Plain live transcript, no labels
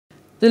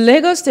The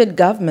Lagos State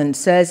government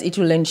says it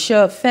will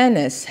ensure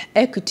fairness,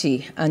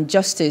 equity and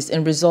justice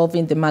in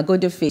resolving the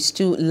Magodo Phase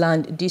 2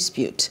 land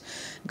dispute.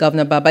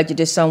 Governor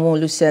Babajide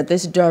Sanwo-Olu said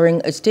this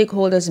during a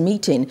stakeholders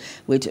meeting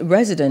with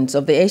residents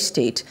of the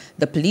estate,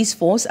 the police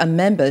force and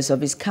members of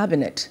his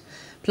cabinet.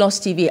 Plus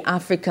TV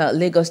Africa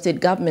Lagos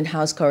State Government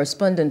House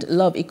correspondent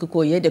Love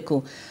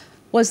Ikuku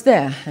was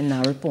there and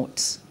now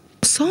reports.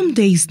 Some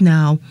days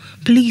now,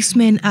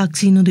 policemen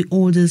acting on the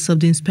orders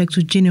of the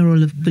Inspector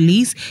General of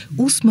Police,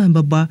 Usman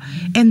Baba,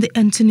 and the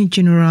Attorney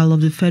General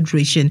of the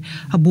Federation,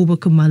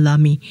 Abubakar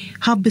Malami,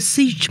 have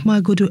besieged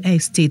Magodo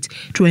Estate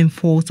to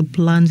enforce a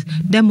planned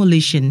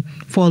demolition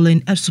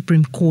following a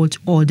Supreme Court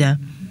order.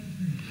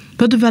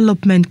 The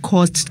development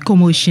caused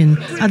commotion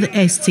at the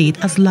estate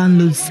as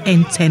landlords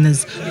and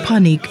tenants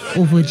panic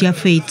over their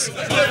fate.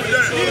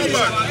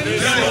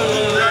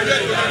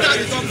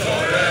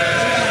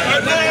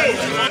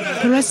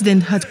 The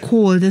resident had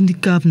called on the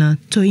governor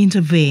to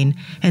intervene,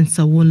 and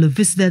Sanwo-Olu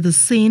visited the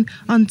scene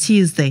on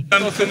Tuesday.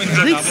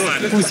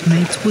 This was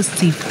met with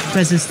stiff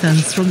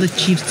resistance from the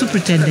chief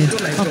superintendent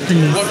of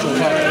police.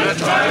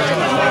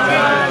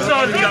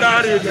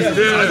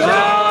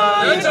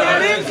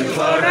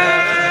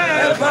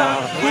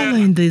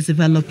 Following this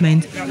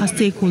development, a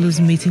stakeholders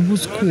meeting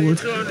was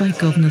called by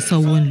Governor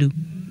Sanwo-Olu.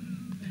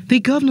 The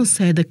governor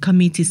said the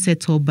committee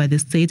set up by the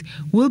state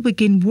will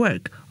begin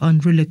work on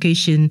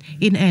relocation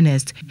in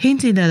earnest,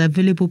 hinting that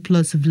available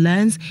plots of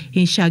lands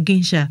in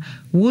Shaginsha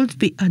would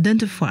be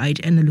identified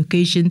and a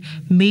location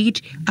made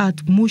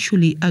at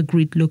mutually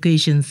agreed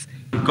locations.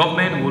 The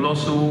government will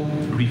also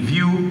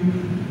review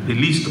the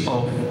list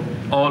of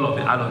all of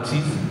the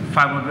allottees,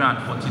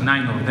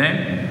 549 of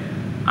them,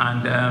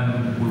 and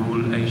we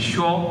will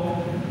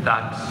ensure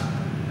that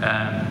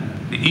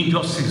the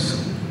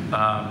injustice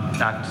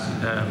that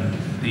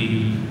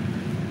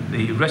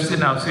the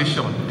resident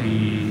association,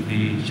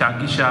 the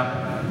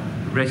Shagisha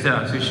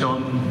resident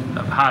association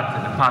have had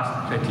in the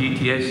past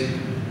 38 years,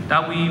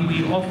 that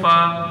we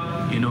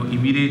offer,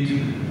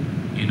 immediate,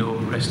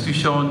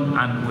 restitution,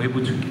 and we're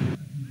able to.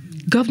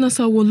 Governor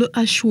Sanwo-Olu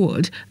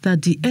assured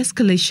that the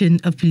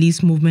escalation of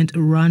police movement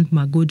around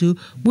Magodo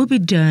will be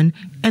done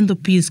and the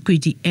peace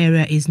the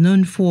area is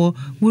known for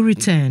will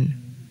return.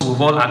 We've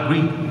all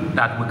agreed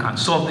that we can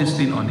solve this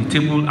thing on the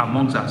table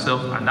amongst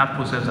ourselves, and that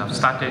process has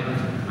started.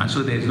 And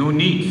so there's no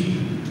need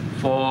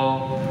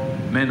for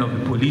men of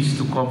the police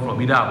to come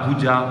from either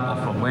Abuja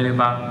or from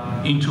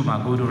wherever into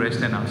Magodo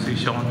Resident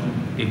Association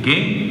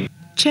again.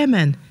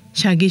 Chairman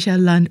Shagisha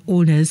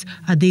landowners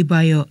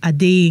Adebayo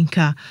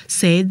Adeyinka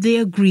said they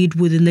agreed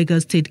with the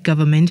Lagos State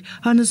government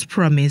on its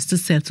promise to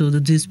settle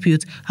the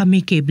dispute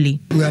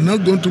amicably. We are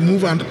not going to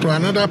move to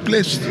another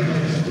place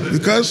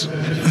because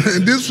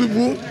these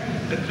people,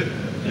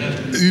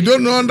 you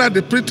don't know, under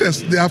the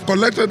pretext they have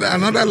collected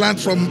another land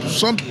from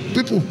some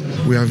people.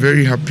 We are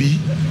very happy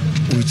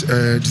with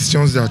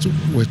decisions that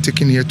were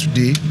taken here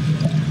today.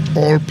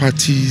 All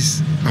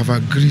parties have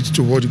agreed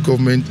to what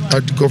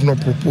the governor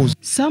proposed.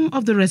 Some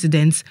of the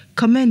residents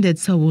commended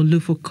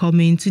Sanwo-Olu for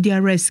coming to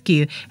their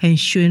rescue and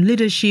showing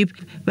leadership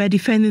by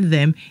defending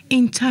them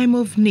in time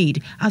of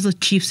need as a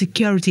chief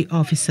security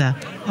officer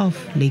of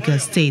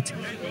Lagos State.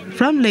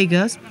 From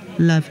Lagos,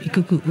 Love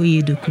Ikuku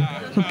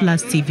for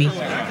Plus TV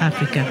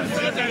Africa.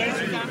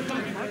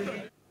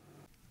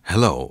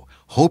 Hello,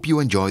 hope you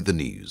enjoyed the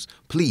news.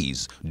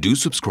 Please do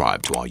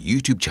subscribe to our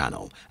YouTube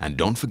channel and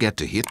don't forget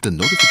to hit the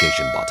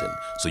notification button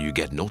so you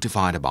get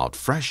notified about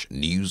fresh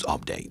news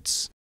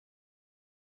updates.